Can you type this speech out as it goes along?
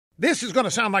This is going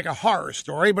to sound like a horror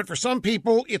story, but for some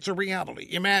people, it's a reality.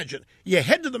 Imagine, you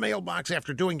head to the mailbox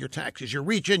after doing your taxes. You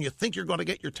reach in, you think you're going to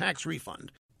get your tax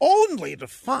refund, only to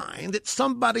find that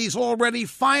somebody's already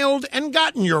filed and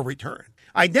gotten your return.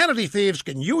 Identity thieves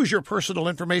can use your personal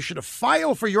information to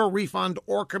file for your refund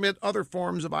or commit other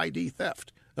forms of ID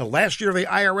theft. Now, last year, the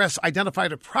IRS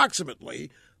identified approximately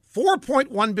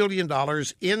 $4.1 billion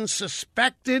in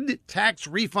suspected tax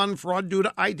refund fraud due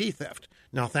to ID theft.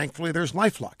 Now, thankfully, there's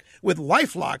LifeLock. With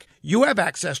LifeLock, you have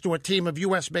access to a team of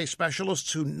U.S.-based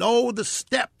specialists who know the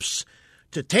steps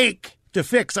to take to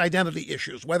fix identity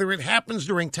issues, whether it happens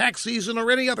during tax season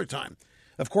or any other time.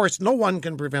 Of course, no one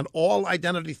can prevent all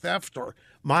identity theft or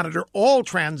monitor all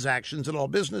transactions in all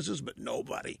businesses, but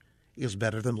nobody is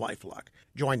better than LifeLock.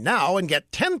 Join now and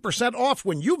get 10% off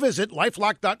when you visit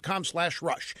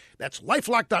LifeLock.com/rush. That's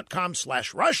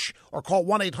LifeLock.com/rush or call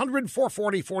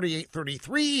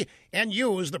 1-800-440-4833 and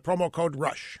use the promo code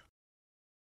RUSH.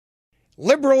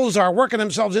 Liberals are working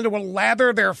themselves into a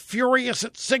lather. They're furious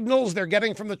at signals they're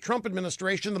getting from the Trump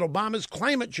administration that Obama's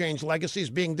climate change legacy is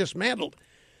being dismantled.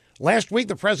 Last week,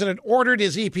 the president ordered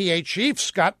his EPA chief,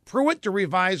 Scott Pruitt, to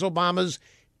revise Obama's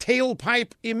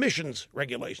tailpipe emissions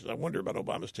regulations. I wonder about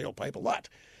Obama's tailpipe a lot.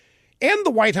 And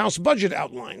the White House budget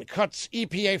outline cuts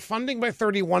EPA funding by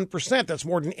 31%. That's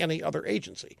more than any other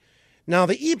agency. Now,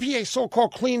 the EPA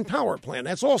so-called Clean Power Plan,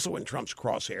 that's also in Trump's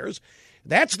crosshairs.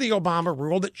 That's the Obama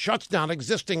rule that shuts down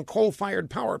existing coal-fired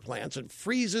power plants and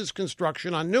freezes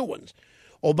construction on new ones.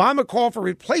 Obama called for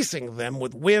replacing them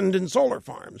with wind and solar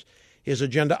farms. His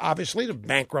agenda, obviously, to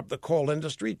bankrupt the coal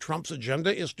industry. Trump's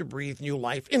agenda is to breathe new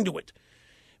life into it.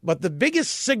 But the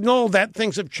biggest signal that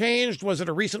things have changed was at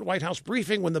a recent White House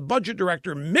briefing when the budget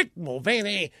director, Mick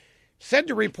Mulvaney, said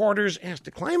to reporters, as to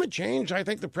climate change, I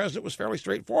think the president was fairly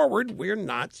straightforward. We're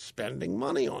not spending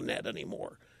money on that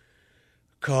anymore.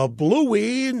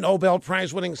 Kablooey, Nobel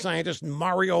Prize-winning scientist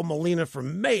Mario Molina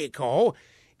from Mexico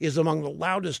is among the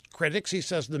loudest critics. He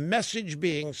says the message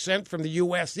being sent from the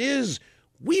U.S. is,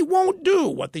 we won't do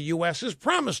what the U.S. has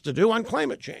promised to do on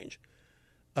climate change.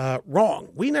 Wrong.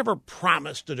 We never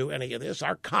promised to do any of this.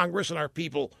 Our Congress and our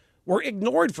people were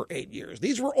ignored for 8 years.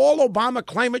 These were all Obama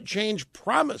climate change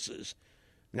promises.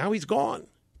 Now he's gone.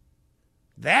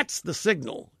 That's the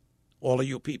signal all of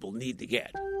you people need to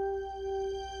get.